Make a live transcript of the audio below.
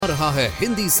रहा है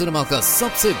हिंदी सिनेमा का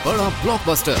सबसे बड़ा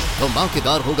ब्लॉकबस्टर।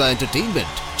 धमाकेदार होगा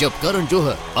एंटरटेनमेंट जब करण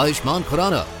जौहर, आयुष्मान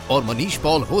खुराना और मनीष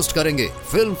पॉल होस्ट करेंगे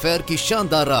फिल्म फेयर की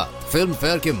शानदार रात। फिल्म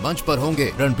फेयर के मंच पर होंगे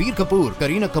रणबीर कपूर,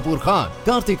 करीना कपूर खान,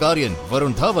 कार्तिक आर्यन,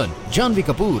 वरुण धवन, जानवी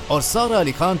कपूर और सारा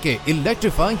अली खान के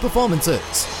इलेक्ट्रीफाइंग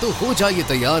परफॉर्मेंसेस। तो हो जाइए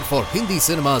तैयार for Hindi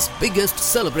cinema's biggest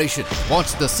celebration. Watch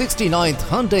the 69th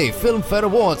Hyundai Film Fair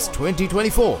Awards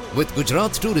 2024 with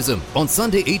Gujarat Tourism on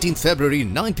Sunday 18th February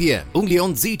 9 p.m. only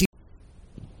on ZT.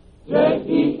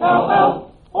 J-E-L-L-O.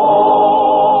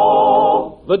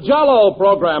 The Jell-O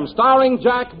program starring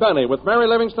Jack Benny with Mary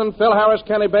Livingston, Phil Harris,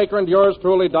 Kenny Baker, and yours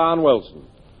truly, Don Wilson.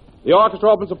 The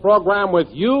orchestra opens the program with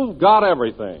You've Got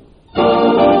Everything.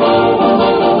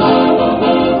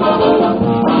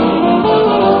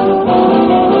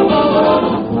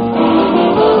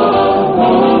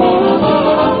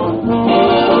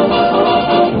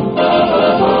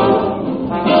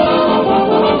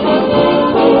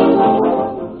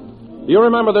 Do you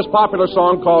remember this popular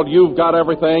song called You've Got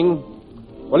Everything?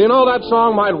 Well, you know, that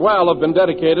song might well have been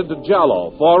dedicated to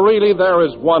Jell-O, for really there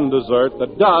is one dessert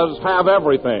that does have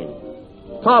everything.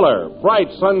 Color, bright,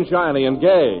 sunshiny, and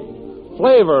gay.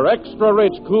 Flavor, extra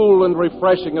rich, cool, and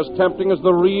refreshing, as tempting as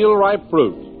the real ripe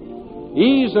fruit.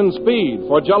 Ease and speed,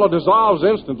 for Jell-O dissolves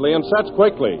instantly and sets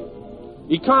quickly.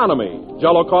 Economy,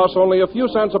 Jell-O costs only a few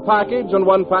cents a package, and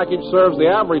one package serves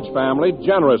the average family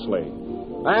generously.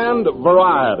 And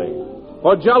variety.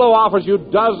 For Jell-O offers you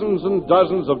dozens and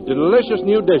dozens of delicious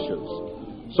new dishes.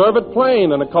 Serve it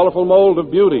plain in a colorful mold of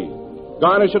beauty.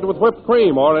 Garnish it with whipped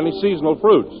cream or any seasonal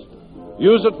fruits.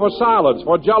 Use it for salads,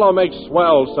 for Jell-O makes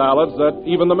swell salads that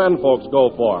even the men folks go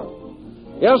for.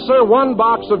 Yes, sir, one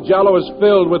box of Jell-O is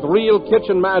filled with real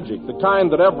kitchen magic, the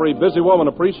kind that every busy woman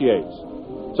appreciates.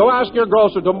 So ask your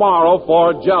grocer tomorrow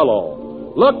for Jell-O.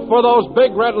 Look for those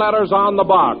big red letters on the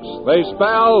box. They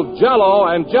spell Jell-O,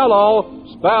 and Jell-O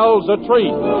spells a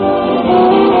treat.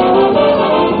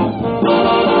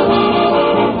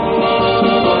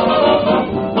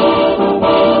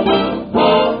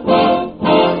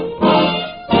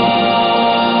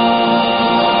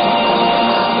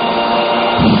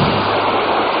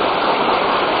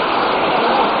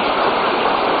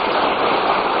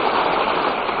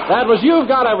 That was You've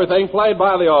Got Everything, played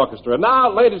by the orchestra. Now,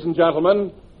 ladies and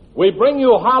gentlemen, we bring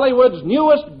you Hollywood's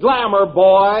newest glamour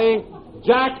boy,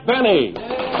 Jack Benny.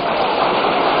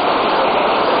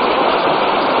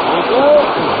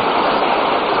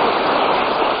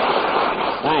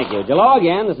 Thank you. Hello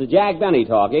again. This is Jack Benny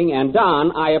talking. And,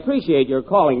 Don, I appreciate your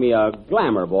calling me a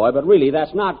glamour boy, but really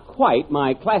that's not quite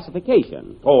my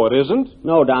classification. Oh, it isn't?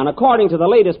 No, Don. According to the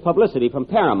latest publicity from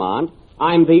Paramount,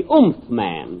 I'm the oomph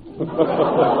man.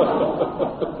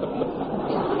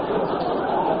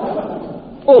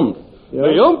 Oomph.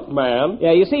 The oomph man?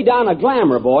 Yeah, you see, Don, a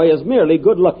glamour boy is merely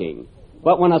good looking.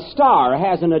 But when a star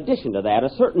has, in addition to that, a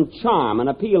certain charm and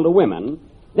appeal to women,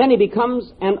 then he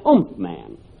becomes an oomph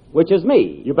man, which is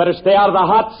me. You better stay out of the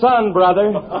hot sun,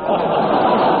 brother.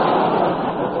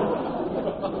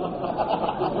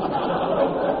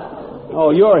 Oh,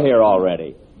 you're here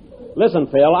already. Listen,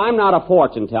 Phil, I'm not a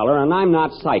fortune teller and I'm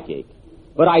not psychic.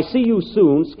 But I see you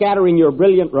soon scattering your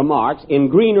brilliant remarks in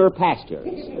greener pastures.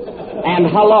 And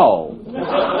hello.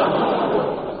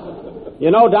 You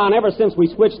know, Don, ever since we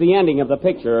switched the ending of the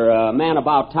picture, Man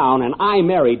About Town, and I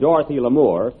married Dorothy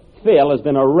Lamour, Phil has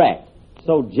been a wreck.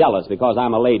 So jealous because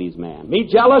I'm a ladies' man. Me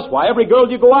jealous? Why, every girl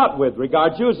you go out with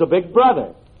regards you as a big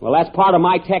brother. Well, that's part of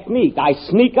my technique. I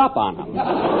sneak up on them.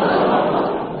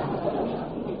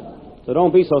 So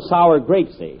don't be so sour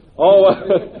grapesy. Oh,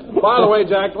 by the way,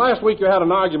 Jack, last week you had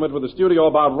an argument with the studio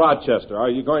about Rochester. Are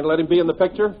you going to let him be in the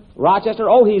picture? Rochester?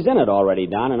 Oh, he's in it already,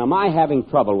 Don, and am I having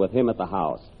trouble with him at the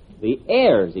house? The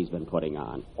airs he's been putting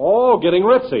on. Oh, getting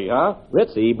ritzy, huh?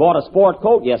 Ritzy? He bought a sport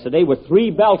coat yesterday with 3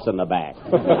 belts in the back.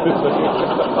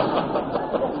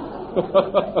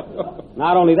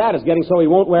 Not only that, it's getting so he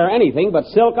won't wear anything but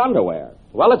silk underwear.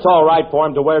 Well, it's all right for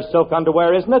him to wear silk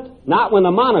underwear, isn't it? Not when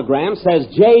the monogram says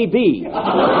J.B.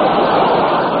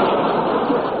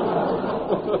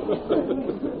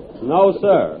 No,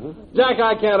 sir. Jack,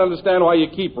 I can't understand why you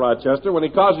keep Rochester when he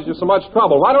causes you so much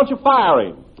trouble. Why don't you fire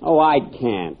him? Oh, I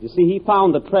can't. You see, he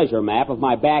found the treasure map of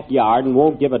my backyard and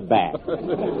won't give it back.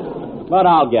 But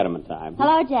I'll get him in time.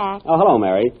 Hello, Jack. Oh, hello,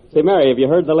 Mary. Say, Mary, have you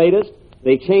heard the latest?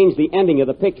 They changed the ending of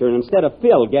the picture, and instead of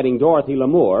Phil getting Dorothy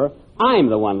Lamour, I'm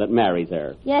the one that marries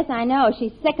her. Yes, I know.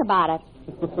 She's sick about it.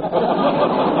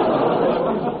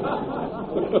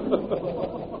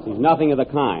 She's nothing of the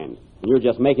kind. You're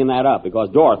just making that up because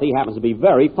Dorothy happens to be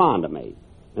very fond of me.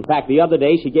 In fact, the other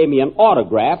day she gave me an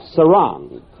autographed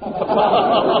sarong.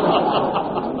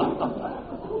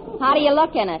 How do you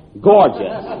look in it? Gorgeous.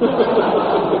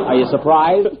 Are you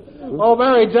surprised? Oh,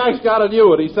 Mary, Jack's got it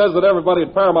you, and he says that everybody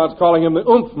at Paramount's calling him the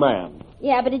Oomph Man.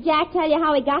 Yeah, but did Jack tell you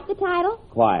how he got the title?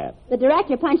 Quiet. The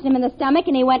director punched him in the stomach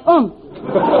and he went, oomph.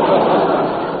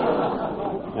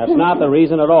 That's not the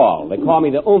reason at all. They call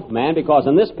me the Oomph Man because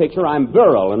in this picture I'm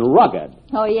virile and rugged.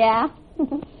 Oh, yeah?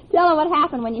 Tell him what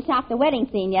happened when you shot the wedding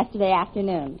scene yesterday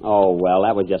afternoon. Oh, well,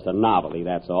 that was just a novelty,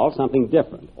 that's all. Something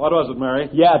different. What was it, Mary?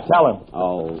 Yeah, tell him.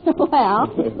 Oh. Well,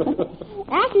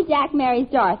 after Jack marries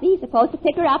Dorothy, he's supposed to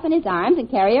pick her up in his arms and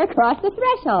carry her across the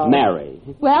threshold. Mary.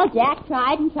 Well, Jack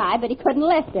tried and tried, but he couldn't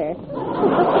lift her.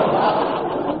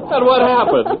 And what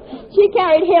happened? She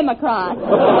carried him across.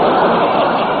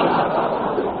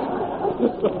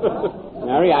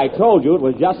 Mary, I told you it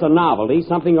was just a novelty,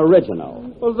 something original.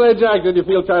 Well, say, Jack, did you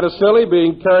feel kind of silly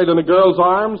being carried in a girl's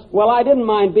arms? Well, I didn't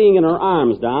mind being in her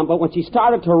arms, Don, but when she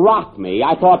started to rock me,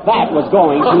 I thought that was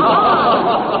going to...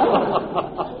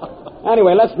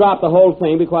 Anyway, let's drop the whole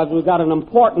thing because we've got an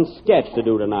important sketch to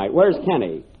do tonight. Where's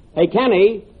Kenny? Hey,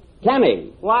 Kenny.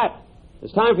 Kenny. What?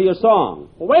 It's time for your song.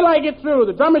 Well, wait till I get through.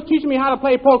 The drummer's teaching me how to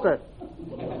play poker.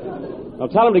 Well,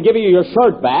 tell him to give you your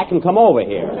shirt back and come over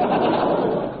here.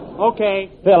 Okay.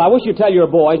 Phil, I wish you'd tell your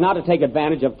boys not to take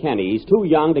advantage of Kenny. He's too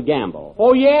young to gamble.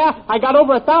 Oh, yeah? I got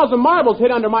over 1,000 marbles hid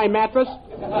under my mattress.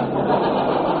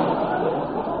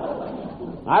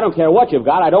 I don't care what you've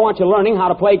got. I don't want you learning how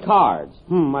to play cards.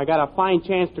 I got a fine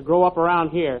chance to grow up around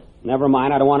here. Never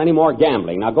mind. I don't want any more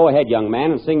gambling. Now go ahead, young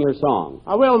man, and sing your song.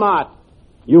 I will not.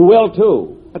 You will,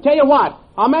 too. I'll tell you what.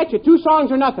 I'll match you 2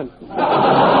 songs or nothing.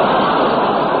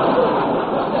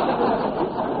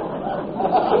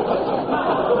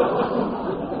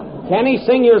 Kenny,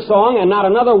 sing your song and not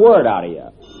another word out of you.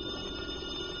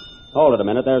 Hold it a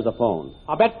minute. There's the phone.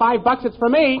 I'll bet $5 it's for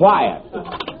me. Quiet.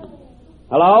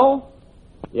 Hello?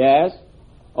 Yes?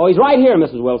 Oh, he's right here,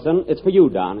 Mrs. Wilson. It's for you,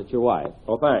 Don. It's your wife.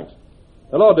 Oh, thanks.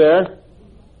 Hello, dear.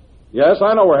 Yes,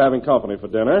 I know we're having company for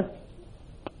dinner.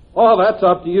 Oh, that's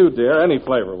up to you, dear. Any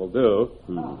flavor will do.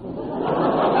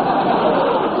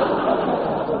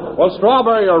 Well,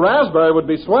 strawberry or raspberry would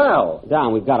be swell.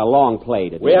 Don, we've got a long play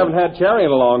to do. We haven't had cherry in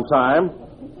a long time.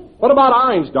 What about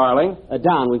orange, darling?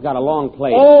 Don, we've got a long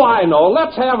play. Oh, I know.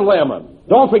 Let's have lemon.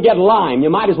 Don't forget lime. You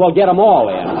might as well get them all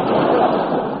in.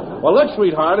 Well, look,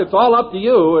 sweetheart, it's all up to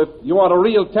you. If you want a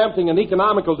real tempting and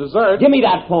economical dessert... Give me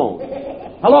that phone.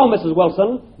 Hello, Mrs.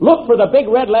 Wilson. Look for the big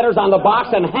red letters on the box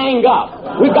and hang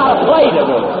up. We've got a play to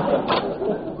do.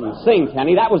 Sing,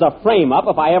 Kenny. That was a frame-up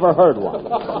if I ever heard one.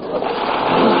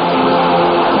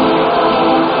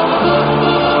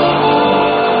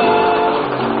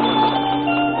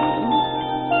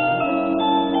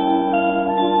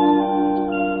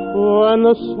 When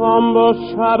the somber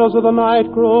shadows of the night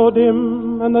grow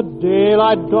dim and the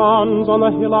daylight dawns on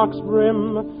the hillock's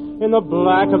brim, in the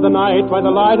black of the night by the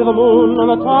light of the moon, on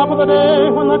the top of the day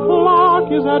when the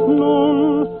clock is at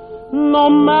noon, no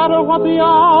matter what the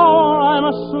hour, I'm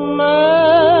a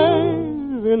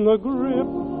slave in the grip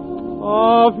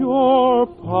of your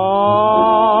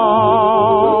power.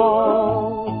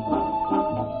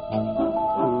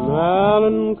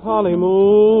 Melancholy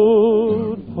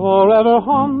mood forever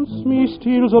haunts me,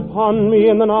 steals upon me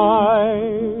in the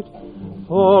night,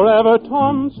 forever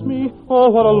taunts me. Oh,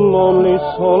 what a lonely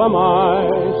soul am I,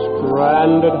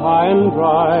 stranded high and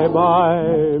dry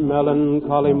by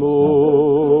melancholy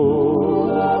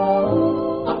mood.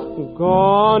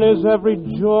 Gone is every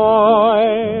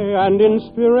joy and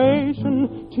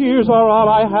inspiration, tears are all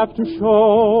I have to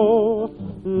show.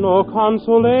 No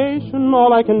consolation,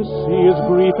 all I can see is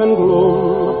grief and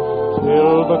gloom,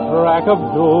 till the crack of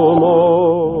doom,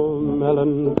 oh,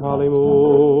 melancholy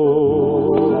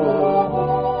mood.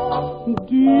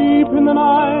 Deep in the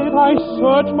night I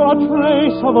search for a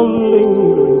trace of a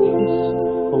lingering kiss,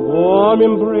 a warm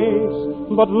embrace,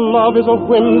 but love is a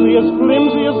whimsy as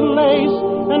flimsy as lace,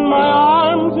 and my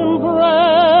arms embrace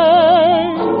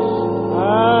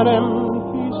an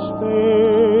empty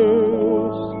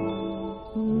space.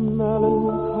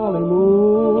 Melancholy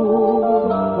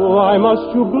mood, why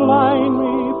must you blind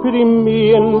me? Pity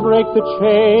me and break the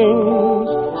chains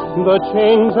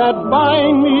that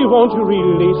bind me. Won't you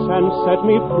release and set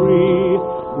me free?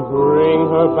 Bring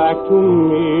her back to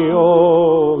me,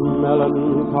 oh,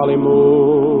 melancholy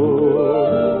mood.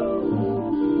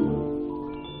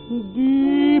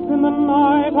 Deep in the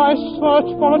night I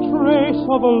search for a trace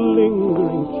of a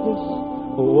lingering kiss,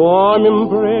 a warm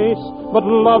embrace, but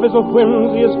love is a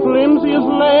whimsy as flimsy as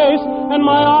lace, and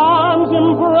my arms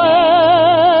embrace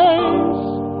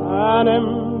an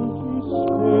empty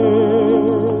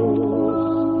space.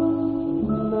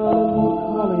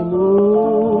 Melancholy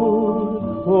mood,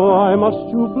 why must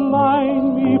you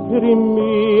blind me, pity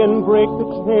me, and break the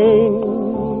chains?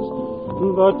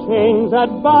 The chains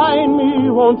that bind me,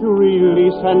 won't you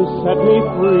release and set me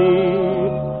free?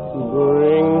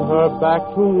 Bring her back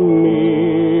to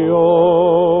me,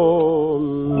 oh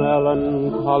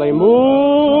melancholy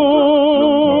moon.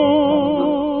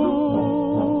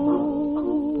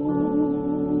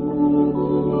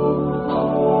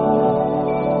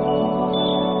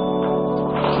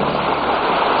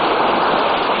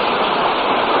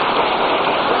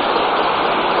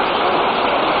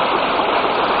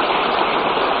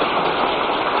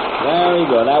 Very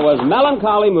good. That was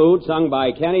Melancholy Mood, sung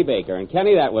by Kenny Baker. And,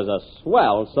 Kenny, that was a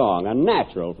swell song, a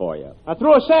natural for you. I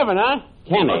threw a 7, huh?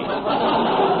 Kenny.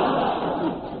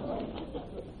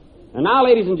 And now,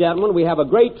 ladies and gentlemen, we have a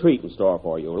great treat in store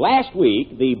for you. Last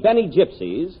week, the Benny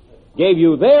Gypsies gave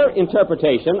you their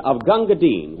interpretation of Gunga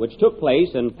Din, which took place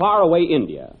in faraway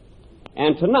India.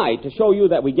 And tonight, to show you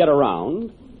that we get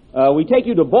around, we take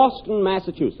you to Boston,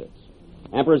 Massachusetts,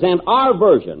 and present our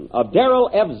version of Darrell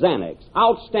F. Zanuck's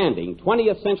outstanding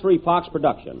 20th Century Fox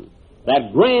production,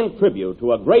 that grand tribute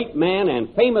to a great man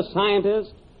and famous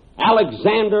scientist,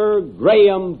 Alexander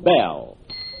Graham Bell.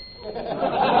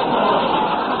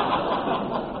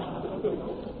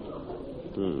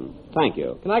 Thank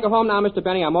you. Can I go home now, Mr.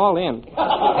 Benny? I'm all in.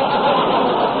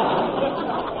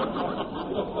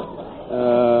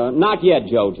 Not yet,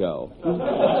 Jojo.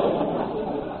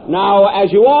 Now,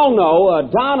 as you all know,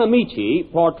 Don Amici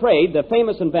portrayed the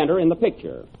famous inventor in the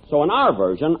picture. So in our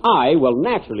version, I will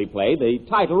naturally play the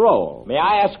title role. May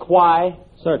I ask why?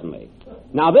 Certainly.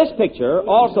 Now, this picture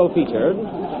also featured...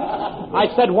 I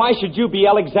said, why should you be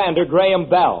Alexander Graham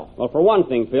Bell? Well, for one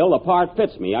thing, Phil, the part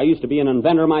fits me. I used to be an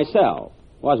inventor myself.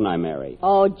 Wasn't I, Mary?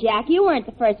 Oh, Jack, you weren't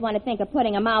the first one to think of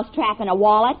putting a mousetrap in a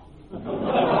wallet.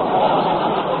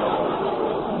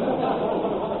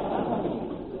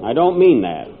 I don't mean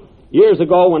that. Years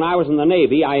ago, when I was in the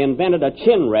Navy, I invented a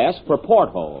chin rest for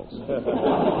portholes.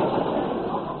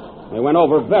 They went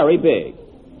over very big.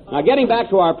 Now, getting back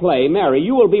to our play, Mary,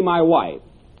 you will be my wife,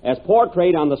 as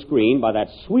portrayed on the screen by that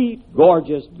sweet,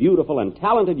 gorgeous, beautiful, and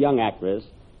talented young actress,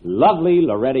 lovely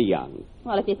Loretta Young.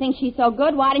 Well, if you think she's so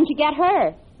good, why didn't you get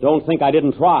her? Don't think I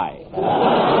didn't try.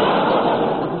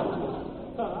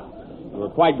 We were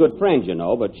quite good friends, you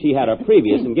know, but she had a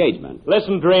previous engagement.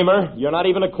 Listen, Dreamer, you're not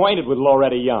even acquainted with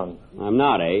Loretta Young. I'm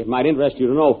not, eh? It might interest you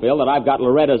to know, Phil, that I've got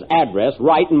Loretta's address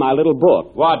right in my little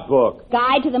book. What book?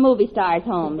 Guide to the Movie Star's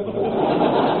Home.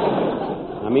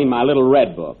 I mean my little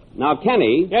red book. Now,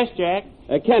 Kenny... Yes, Jack?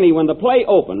 Kenny, when the play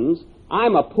opens,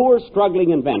 I'm a poor, struggling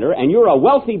inventor, and you're a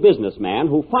wealthy businessman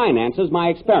who finances my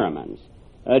experiments.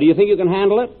 Do you think you can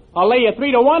handle it? I'll lay you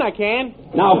 3-1, I can.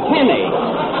 Now, Kenny...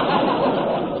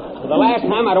 For the last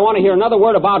time, I don't want to hear another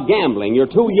word about gambling. You're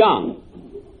too young.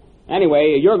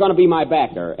 Anyway, you're going to be my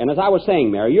backer. And as I was saying,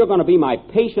 Mary, you're going to be my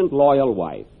patient, loyal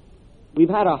wife. We've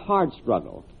had a hard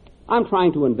struggle. I'm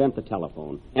trying to invent the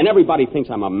telephone, and everybody thinks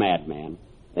I'm a madman.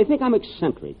 They think I'm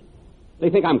eccentric. They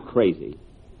think I'm crazy.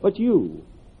 But you,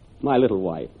 my little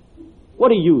wife, what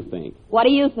do you think? What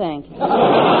do you think?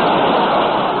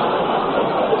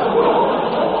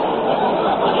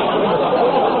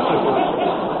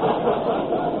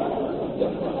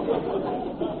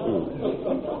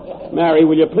 Mary,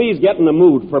 will you please get in the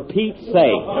mood for Pete's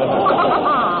sake?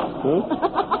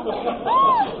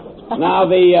 Now,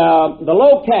 the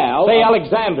locale... Say,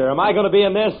 Alexander, am I going to be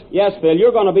in this? Yes, Phil,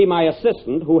 you're going to be my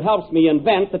assistant who helps me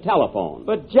invent the telephone.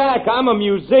 But, Jack, I'm a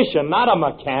musician, not a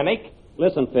mechanic.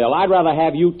 Listen, Phil, I'd rather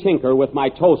have you tinker with my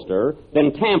toaster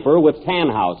than tamper with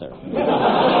Tannhauser.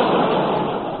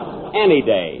 Any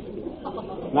day.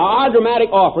 Now, our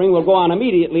dramatic offering will go on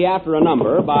immediately after a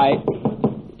number by...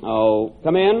 Oh,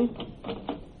 come in.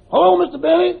 Hello, Mr.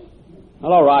 Benny.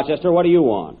 Hello, Rochester. What do you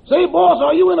want? Say, boss,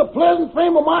 are you in a pleasant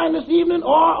frame of mind this evening,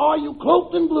 or are you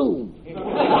cloaked in gloom?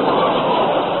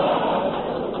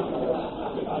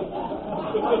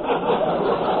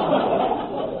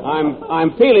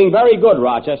 I'm feeling very good,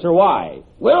 Rochester. Why?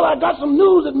 Well, I got some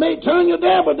news that may turn your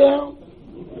dabber down.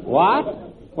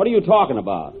 What? What are you talking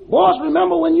about? Boss,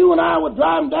 remember when you and I were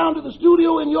driving down to the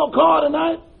studio in your car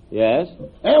tonight? Yes?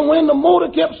 And when the motor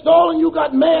kept stalling, you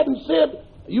got mad and said,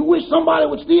 you wish somebody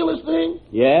would steal this thing?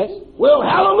 Yes? Well,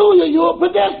 hallelujah, you're a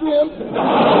pedestrian.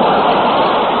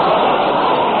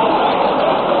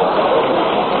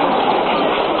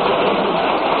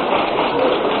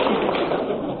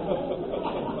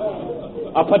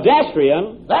 A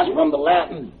pedestrian? That's from the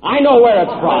Latin. I know where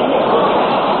it's from.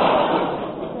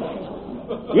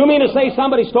 You mean to say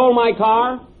somebody stole my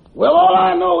car? Well, all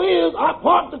I know is I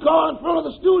parked the car in front of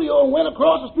the studio and went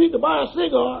across the street to buy a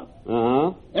cigar.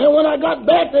 Uh-huh. And when I got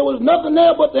back, there was nothing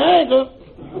there but the anchor.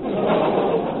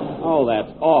 Oh,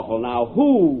 that's awful. Now,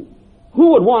 who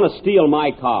would want to steal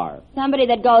my car? Somebody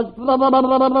that goes blah, blah, blah,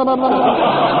 blah, blah, blah, blah.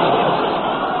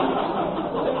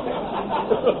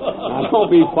 Now, don't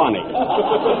be funny.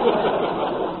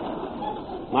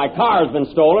 My car's been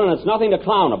stolen, and it's nothing to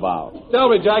clown about. Tell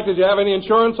me, Jack, did you have any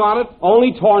insurance on it?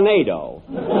 Only tornado.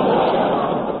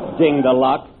 Ding the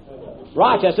luck.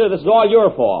 Rochester, this is all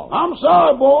your fault. I'm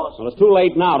sorry, boss. Well, it's too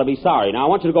late now to be sorry. Now, I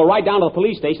want you to go right down to the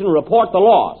police station and report the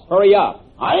loss. Hurry up.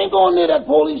 I ain't going near that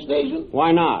police station.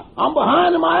 Why not? I'm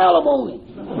behind in my alimony.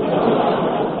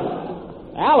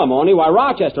 Alimony? Why,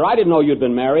 Rochester, I didn't know you'd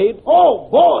been married. Oh,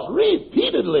 boss,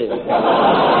 repeatedly.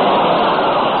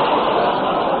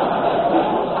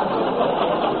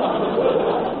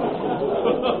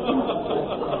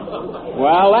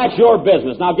 Well, that's your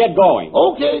business. Now get going.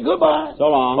 Okay, goodbye. So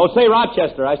long. Oh, say,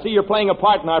 Rochester, I see you're playing a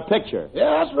part in our picture.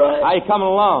 Yeah, that's right. How you coming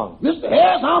along? Mr.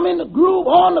 Harris, I'm in the groove,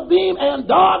 on the beam, and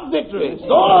dark victory. So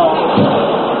long.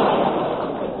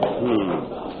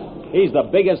 He's the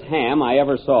biggest ham I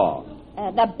ever saw.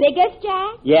 The biggest,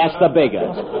 Jack? Yes, the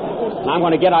biggest. And I'm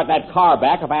going to get out that car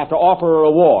back if I have to offer a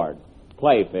reward.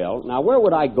 Play, Phil. Now, where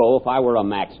would I go if I were a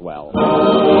Maxwell?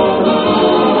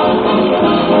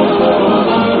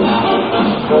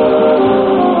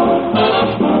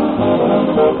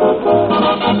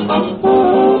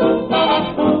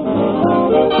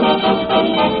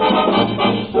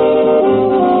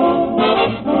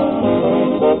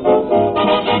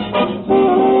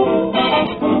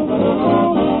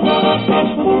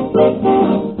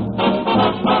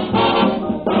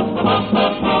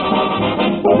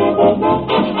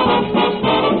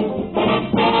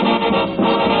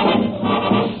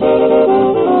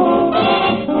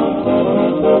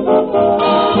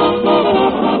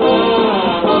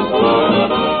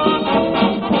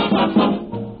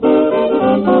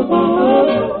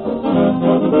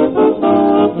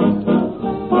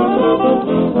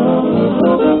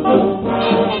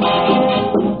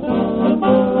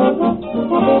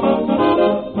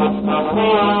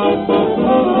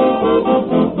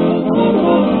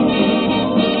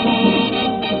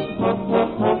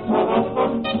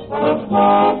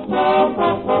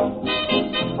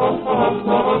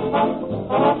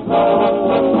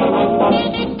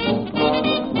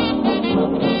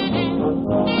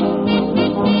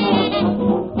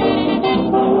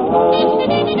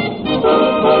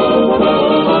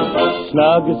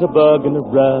 Snug as a bug in a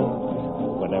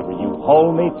rug whenever you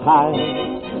hold me tight,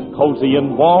 cozy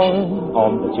and warm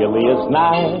on the chilliest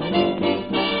night.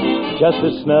 Just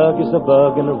as snug as a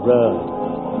bug in a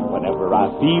rug whenever I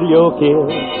feel your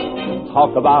kiss.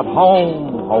 Talk about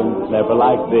home, home was never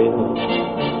like this.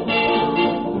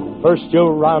 First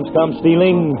your arms come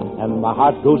stealing and my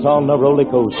heart goes on a roller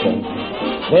coaster.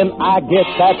 Then I get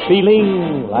that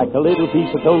feeling like a little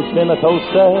piece of toast in a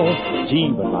toaster.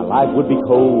 Gee, but my life would be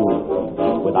cold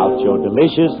without your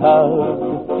delicious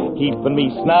hug, keeping me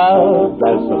snug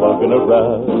as a bug in a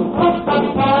rug.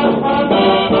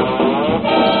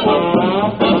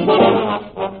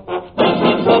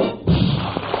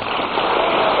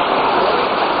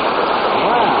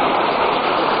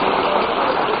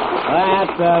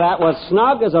 That was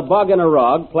Snug as a Bug in a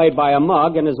Rug, played by a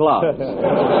mug in his lugs.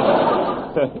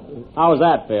 How was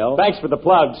that, Phil? Thanks for the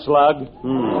plug, Slug.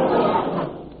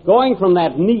 Going from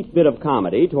that neat bit of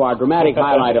comedy to our dramatic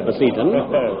highlight of the season,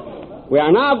 we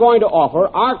are now going to offer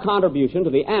our contribution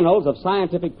to the annals of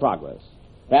scientific progress.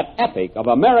 That epic of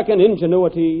American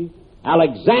ingenuity,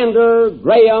 Alexander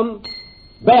Graham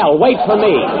Bell. Wait for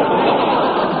me.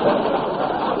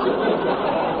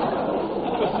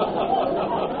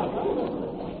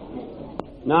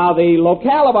 Now, the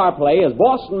locale of our play is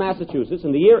Boston, Massachusetts,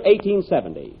 in the year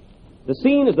 1870. The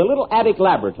scene is the little attic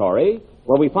laboratory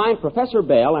where we find Professor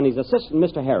Bell and his assistant,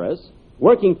 Mr. Harris,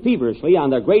 working feverishly on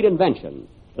their great invention,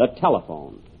 the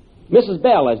telephone. Mrs.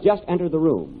 Bell has just entered the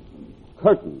room.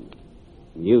 Curtain.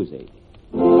 Music.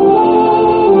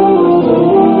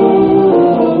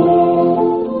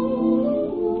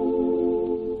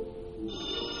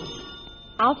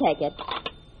 I'll take it.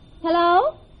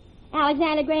 Hello?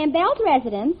 Alexander Graham Bell's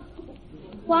residence.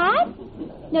 What?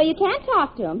 No, you can't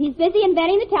talk to him. He's busy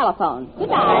inventing the telephone.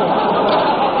 Goodbye.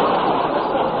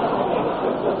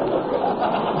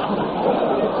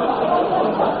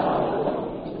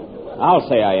 I'll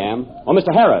say I am. Oh,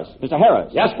 Mr. Harris. Mr.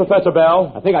 Harris. Yes, Professor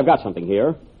Bell? I think I've got something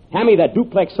here. Hand me that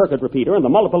duplex circuit repeater and the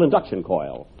multiple induction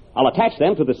coil. I'll attach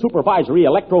them to the supervisory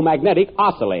electromagnetic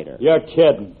oscillator. You're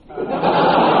kidding.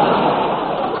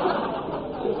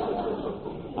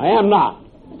 I am not.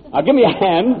 Now, give me a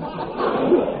hand.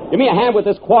 Give me a hand with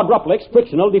this quadruplex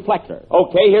frictional deflector.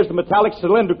 Okay, here's the metallic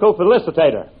cylindrical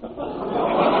felicitator.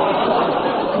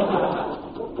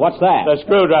 What's that? The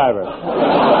screwdriver.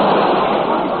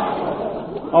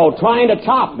 Oh, trying to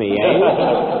top me, eh?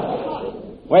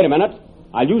 Wait a minute.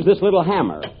 I'll use this little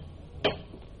hammer.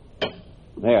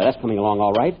 There, that's coming along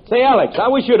all right. Say, Alex, I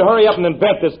wish you'd hurry up and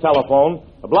invent this telephone.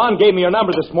 The blonde gave me your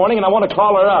number this morning, and I want to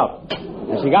call her up.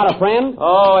 Has she got a friend?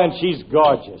 Oh, and she's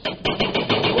gorgeous.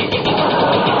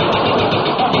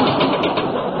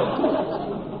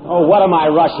 Oh, what am I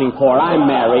rushing for? I'm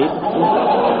married.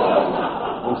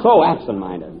 I'm so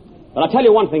absent-minded. But I'll tell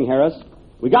you one thing, Harris.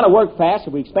 We got to work fast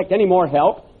if we expect any more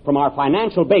help from our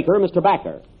financial baker, Mr.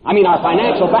 Baker. Our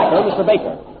financial backer, Mr.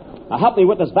 Baker. Now, help me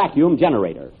with this vacuum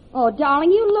generator. Oh,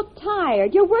 darling, you look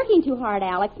tired. You're working too hard,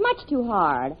 Alex. Much too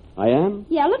hard. I am?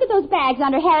 Yeah, look at those bags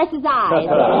under Harris's eyes.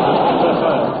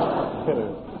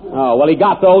 Oh, well, he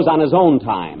got those on his own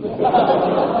time.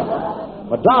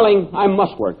 But, darling, I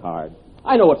must work hard.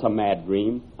 I know it's a mad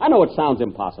dream. I know it sounds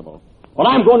impossible. But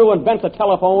I'm going to invent the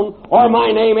telephone, or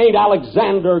my name ain't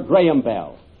Alexander Graham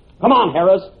Bell. Come on,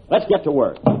 Harris. Let's get to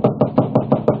work.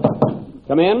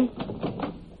 Come in.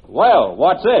 Well,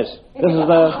 what's this?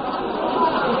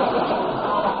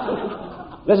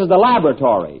 This is the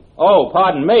laboratory. Oh,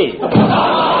 pardon me.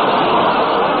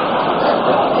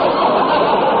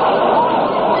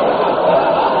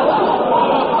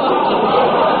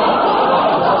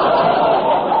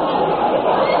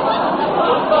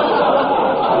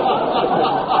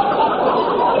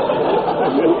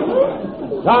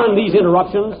 Darn these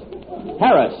interruptions.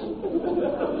 Harris.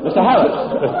 Mr. Harris.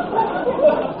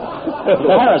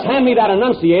 Mr. Harris, hand me that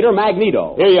annunciator,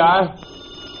 Magneto. Here you are.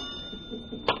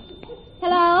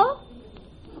 Hello?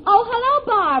 Oh, hello,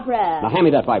 Barbara. Now, hand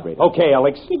me that vibrator. Okay,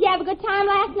 Alex. Did you have a good time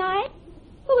last night?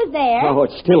 Who was there? Oh,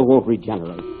 it still won't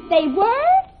regenerate. They were?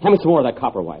 Hand me some more of that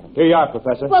copper wire. Here you are,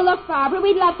 Professor. Well, look, Barbara,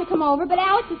 we'd love to come over, but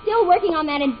Alex is still working on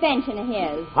that invention of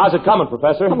his. How's it coming,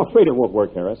 Professor? I'm afraid it won't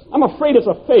work, Harris. I'm afraid it's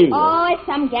a failure. Oh, it's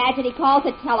some gadget he calls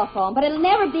a telephone, but it'll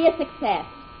never be a success.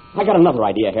 I got another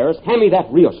idea, Harris. Hand me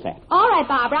that rheostat. All right,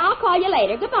 Barbara, I'll call you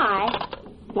later. Goodbye.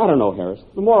 I don't know, Harris.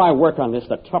 The more I work on this,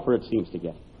 the tougher it seems to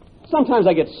get. Sometimes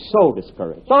I get so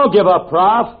discouraged. Don't give up,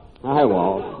 Prof. I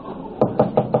won't.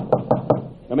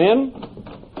 Come in.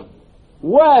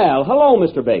 Well, hello,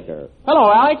 Mr. Baker.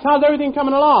 Hello, Alex. How's everything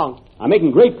coming along? I'm making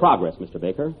great progress, Mr.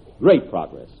 Baker. Great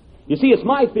progress. You see, it's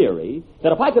my theory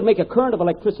that if I could make a current of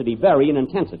electricity vary in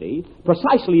intensity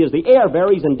precisely as the air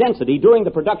varies in density during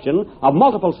the production of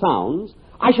multiple sounds,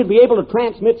 I should be able to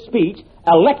transmit speech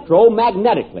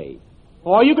electromagnetically.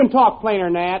 Oh, you can talk plainer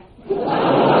than that.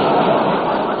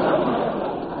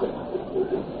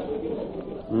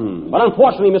 But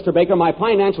unfortunately, Mr. Baker, my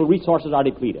financial resources are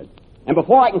depleted. And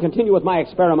before I can continue with my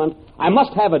experiment, I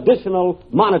must have additional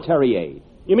monetary aid.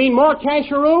 You mean more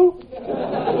casheroo?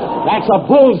 That's a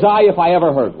bullseye if I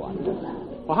ever heard one.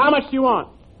 Well, how much do you want?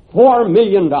 $4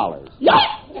 million. Yes!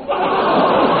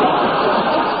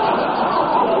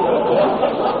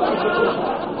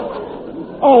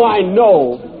 Oh, I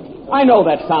know. I know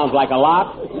that sounds like a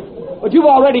lot. But you've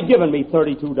already given me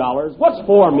 $32. What's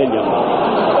 $4 million?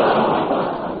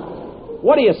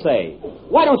 What do you say?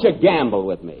 Why don't you gamble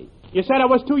with me? You said I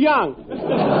was too young.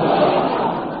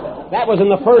 That was in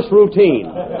the first routine.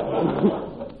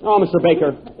 Oh, Mr.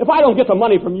 Baker, if I don't get the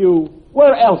money from you,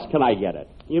 where else can I get it?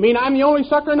 You mean I'm the only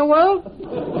sucker in the world?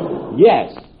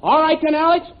 Yes. All right, then,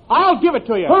 Alex. I'll give it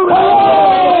to you.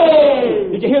 Hooray!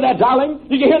 Did you hear that, darling?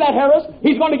 Did you hear that, Harris?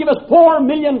 He's going to give us $4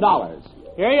 million.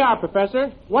 Here you are,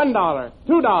 Professor. $1, $2, $3,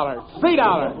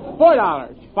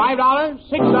 $4, $5,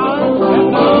 $6,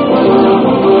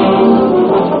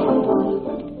 $7.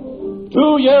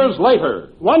 2 years later.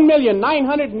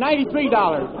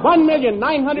 $1,993.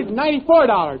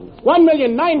 $1,994.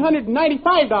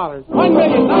 $1,995.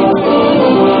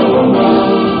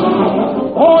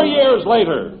 $1,995. 4 years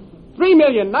later.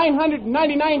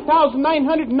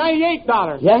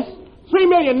 $3,999,998. Yes?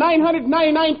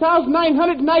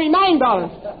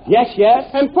 $3,999,999. Yes, yes.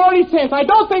 And 40 cents. I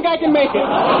don't think I can make it.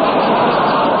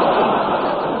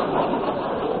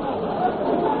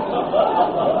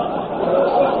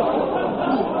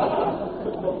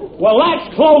 Well, that's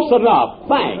close enough.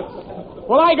 Thanks.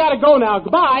 Well, I gotta go now.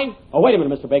 Goodbye. Oh, wait a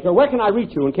minute, Mr. Baker. Where can I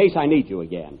reach you in case I need you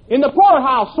again? In the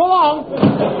poorhouse. So long.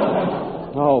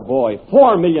 Oh, boy.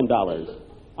 $4 million.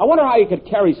 I wonder how he could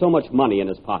carry so much money in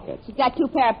his pockets. He's got 2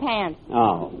 pair of pants.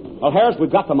 Oh. Well, Harris, we've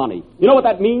got the money. You know what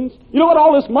that means? You know what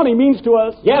all this money means to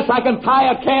us? Yes, I can tie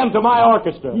a can to my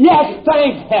orchestra. Yes,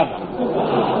 thank heaven.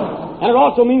 And it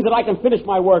also means that I can finish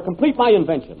my work, complete my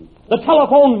invention. The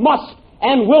telephone must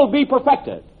and will be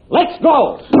perfected. Let's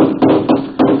go.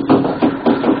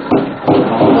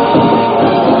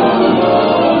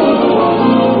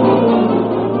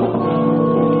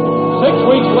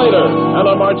 And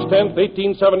on March 10th,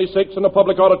 1876, in a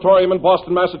public auditorium in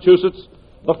Boston, Massachusetts,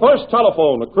 the first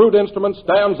telephone, a crude instrument,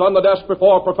 stands on the desk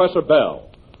before Professor Bell.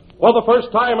 For the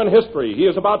first time in history, he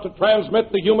is about to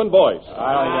transmit the human voice.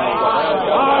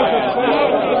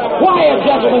 Quiet,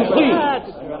 gentlemen, please.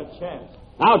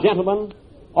 Now, gentlemen,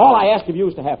 all I ask of you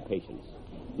is to have patience.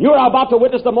 You're about to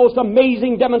witness the most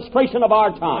amazing demonstration of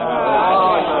our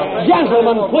time.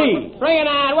 Gentlemen, please. Bring it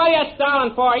on. What are you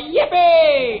stalling for?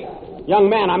 Yippee! Young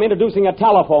man, I'm introducing a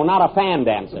telephone, not a fan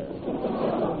dancer.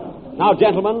 Now,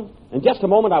 gentlemen, in just a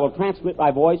moment I will transmit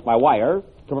my voice by wire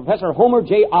to Professor Homer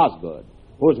J. Osgood,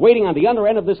 who is waiting on the other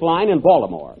end of this line in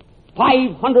Baltimore,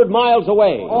 500 miles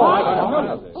away.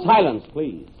 Silence,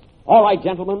 please. All right,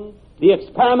 gentlemen, the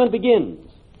experiment begins.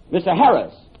 Mr.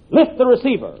 Harris, lift the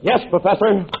receiver. Yes,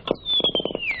 Professor.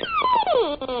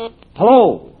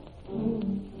 Hello.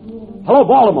 Hello,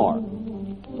 Baltimore.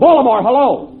 Baltimore,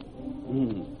 hello.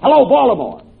 Hello,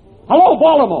 Baltimore. Hello,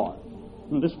 Baltimore.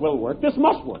 This will work. This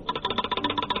must work.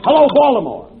 Hello,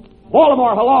 Baltimore.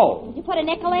 Baltimore, hello. Did you put a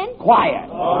nickel in? Quiet.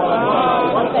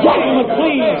 Gentlemen,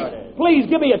 please. Please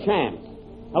give me a chance.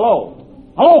 Hello.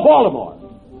 Hello, Baltimore.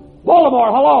 Baltimore,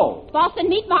 hello. Boston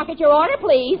Meat Market, your order,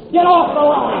 please. Get off the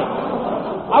line.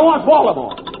 I want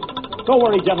Baltimore. Don't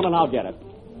worry, gentlemen, I'll get it.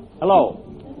 Hello.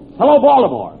 Hello,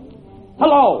 Baltimore.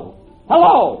 Hello.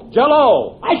 Hello.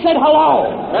 Jello. I said hello.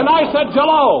 And I said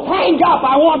Jello. Hang up.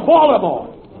 I want Baltimore.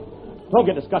 Don't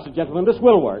get disgusted, gentlemen. This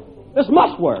will work. This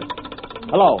must work.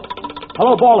 Hello.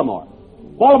 Hello, Baltimore.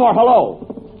 Baltimore,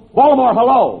 hello. Baltimore,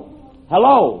 hello.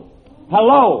 Hello.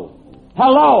 Hello.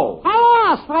 Hello.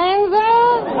 Hello, stranger.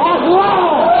 At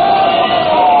last.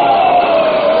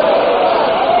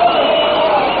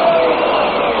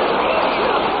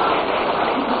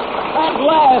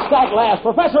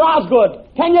 Professor Osgood,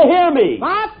 can you hear me?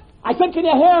 What? I said, can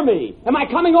you hear me? Am I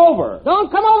coming over?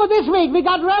 Don't come over this week. We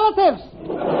got relatives.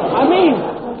 I mean,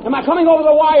 am I coming over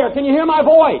the wire? Can you hear my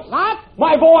voice? What?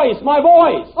 My voice.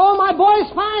 Oh, my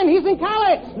boy's fine. He's in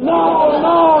college.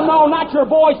 No, not your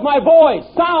voice, my voice.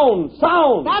 Sound.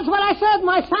 That's what I said.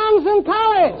 My son's in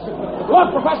college.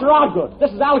 Look, Professor Osgood, this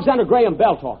is Alexander Graham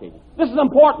Bell talking. This is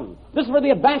important. This is for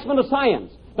the advancement of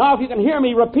science. Now, if you can hear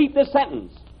me, repeat this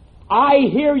sentence. I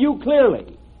hear you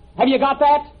clearly. Have you got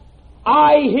that?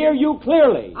 I hear you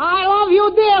clearly. I love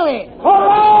you dearly.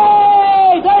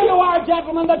 Hooray! There you are,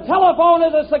 gentlemen. The telephone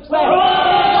is a success.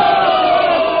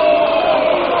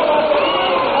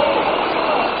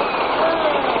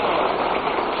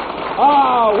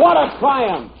 Ah, what a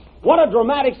triumph. What a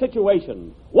dramatic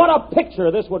situation. What a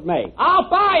picture this would make. I'll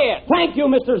buy it. Thank you,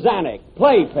 Mr. Zanuck.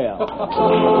 Play, Phil.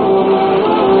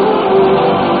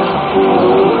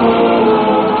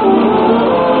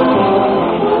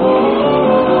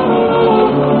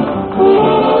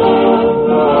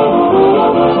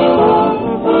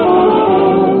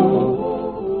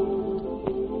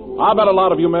 I bet a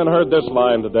lot of you men heard this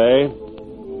line today.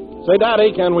 Say,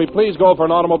 Daddy, can we please go for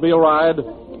an automobile ride?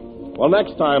 Well,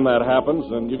 next time that happens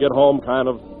and you get home kind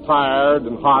of tired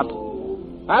and hot,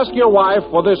 ask your wife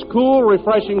for this cool,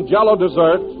 refreshing Jell-O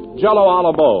dessert, Jell-O a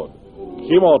la mode.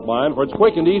 She won't mind, for it's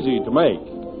quick and easy to make.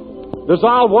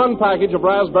 Dissolve 1 package of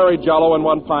raspberry Jell-O in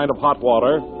 1 pint of hot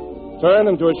water.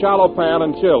 Turn into a shallow pan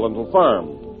and chill until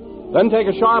firm. Then take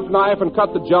a sharp knife and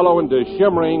cut the Jell-O into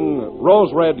shimmering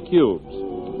rose-red cubes.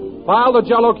 Pile the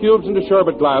Jell-O cubes into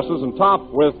sherbet glasses and top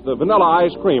with the vanilla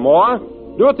ice cream, or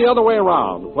do it the other way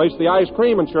around. Place the ice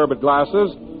cream in sherbet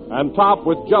glasses and top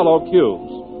with Jell-O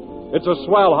cubes. It's a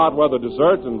swell hot weather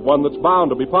dessert and one that's bound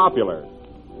to be popular.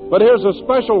 But here's a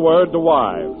special word to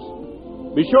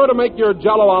wives. Be sure to make your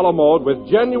Jell-O a la mode with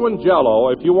genuine Jell-O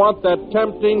if you want that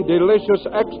tempting, delicious,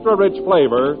 extra-rich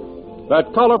flavor,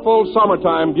 that colorful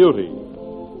summertime beauty.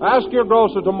 Ask your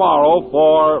grocer tomorrow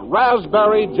for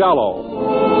raspberry Jell-O.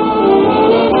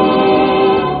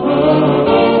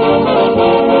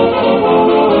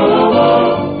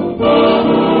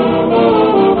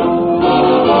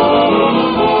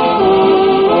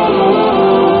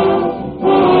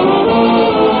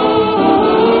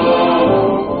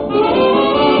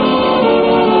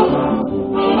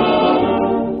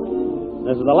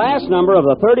 This is the last number of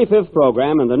the 35th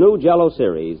program in the new Jell-O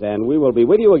series, and we will be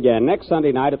with you again next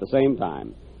Sunday night at the same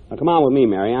time. Now, come on with me,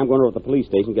 Mary. I'm going over to the police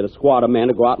station, get a squad of men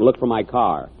to go out and look for my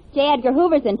car. J. Edgar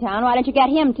Hoover's in town. Why don't you get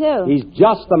him, too? He's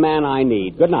just the man I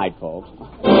need. Good night, folks.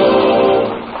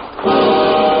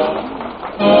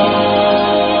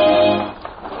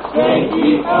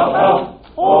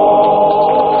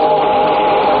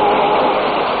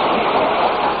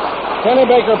 Kenny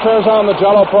Baker appears on the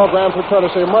Jell-O program for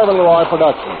courtesy of Mervyn LeRoy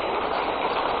Productions.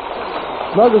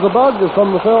 Snug as a Bug is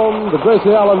from the film The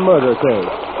Gracie Allen Murder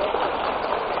Case.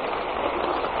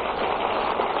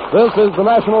 This is the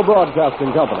National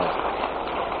Broadcasting Company.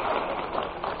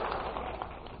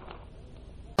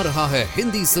 आ रहा है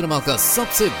Hindi cinema का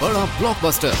सबसे बड़ा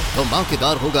blockbuster.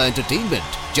 धमाकेदार होगा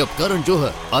entertainment जब करण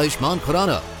जौहर, आयुष्मान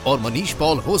खुराना और Manish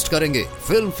Paul host करेंगे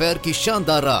फिल्म फेयर की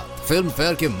शानदार रात। फिल्म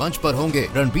फेयर के मंच पर होंगे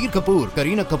रणबीर कपूर,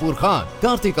 करीना कपूर खान,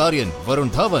 कार्तिक आर्यन, वरुण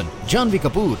धवन, जानवी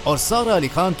कपूर और सारा अली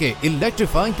खान के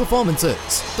इलेक्ट्रीफाइंग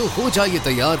परफॉर्मेंसेस। तो हो जाइए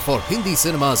तैयार for Hindi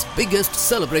cinema's biggest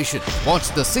celebration. Watch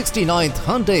the 69th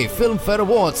Hyundai Film Fair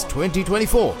Awards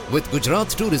 2024 with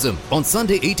Gujarat Tourism on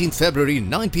Sunday 18th February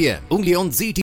 9 p.m. only on ZT.